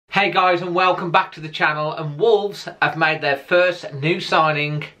Hey guys, and welcome back to the channel. And Wolves have made their first new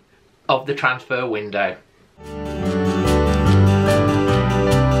signing of the transfer window.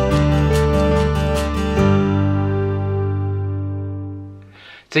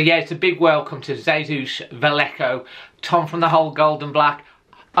 So yeah, it's a big welcome to Jesus Vallejo, Tom from the whole Gold and Black.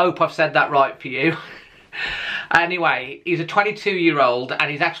 Hope I've said that right for you. Anyway, he's a 22-year-old and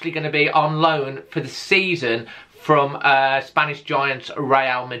he's actually going to be on loan for the season from Spanish giants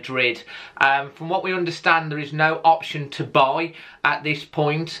Real Madrid. From what we understand, there is no option to buy at this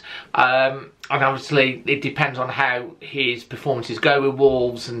point. And obviously it depends on how his performances go with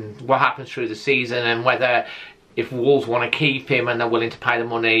Wolves and what happens through the season, and whether if Wolves want to keep him and they're willing to pay the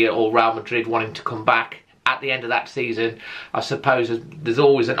money, or Real Madrid wanting to come back at the end of that season. I suppose there's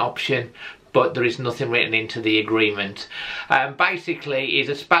always an option, but there is nothing written into the agreement. Basically, he's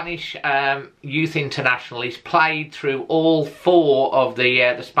a Spanish youth international. He's played through all four of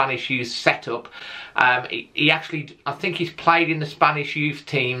the Spanish youth setup. He actually, I think he's played in the Spanish youth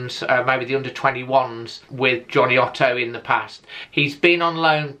teams, maybe the under-21s, with Johnny Otto in the past. He's been on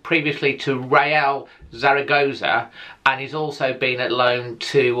loan previously to Real Zaragoza, and he's also been at loan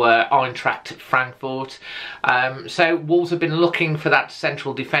to Eintracht Frankfurt. So Wolves have been looking for that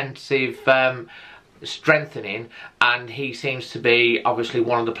central defensive strengthening, and he seems to be obviously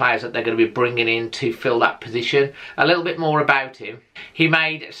one of the players that they're going to be bringing in to fill that position. A little bit more about him. He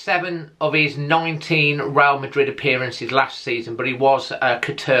made 7 of his 19 Real Madrid appearances last season, but he was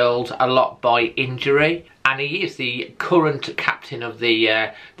curtailed a lot by injury. And he is the current captain of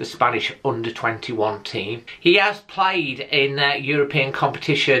the Spanish under-21 team. He has played in European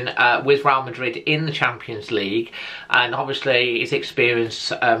competition with Real Madrid in the Champions League, and obviously his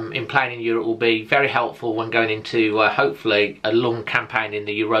experience in playing in Europe will be very helpful when going into hopefully a long campaign in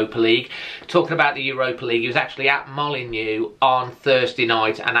the Europa League. Talking about the Europa League, he was actually at Molineux on Thursday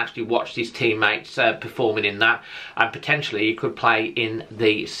night and actually watched his teammates performing in that, and potentially he could play in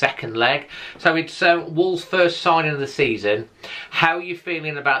the second leg. So it's Wolves' first signing of the season. How are you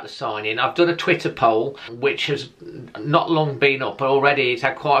feeling about the signing? I've done a Twitter poll which has not long been up, but already it's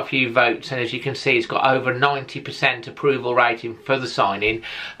had quite a few votes, and as you can see, it's got over 90% approval rating for the signing.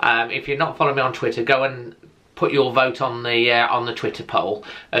 If you're not following me on Twitter, go and put your vote on the Twitter poll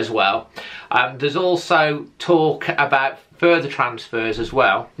as well. There's also talk about further transfers as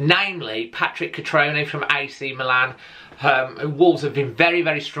well, namely Patrick Cutrone from AC Milan. Wolves have been very,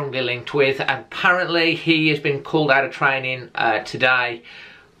 very strongly linked with, and apparently he has been called out of training today,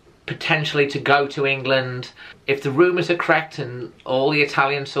 potentially to go to England. If the rumours are correct, and all the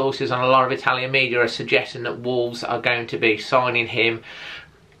Italian sources and a lot of Italian media are suggesting that Wolves are going to be signing him,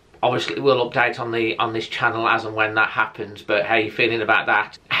 obviously we'll update on this channel as and when that happens. But how are you feeling about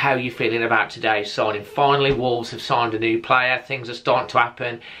that? How are you feeling about today's signing? Finally, Wolves have signed a new player. Things are starting to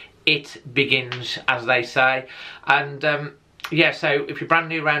happen. It begins, as they say. And yeah, so if you're brand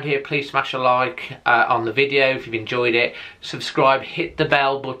new around here, please smash a like on the video if you've enjoyed it. Subscribe, hit the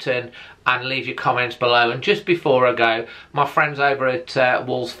bell button, and leave your comments below. And just before I go, my friends over at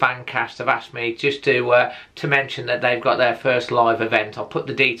Wolves Fancast have asked me just to mention that they've got their first live event. I'll put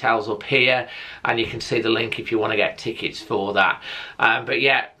the details up here, and you can see the link if you want to get tickets for that. But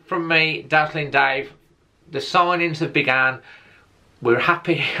yeah, from me, Dazzling Dave, the signings have begun. We're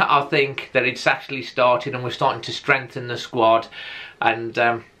happy, I think, that it's actually started and we're starting to strengthen the squad. And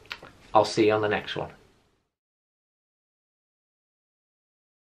I'll see you on the next one.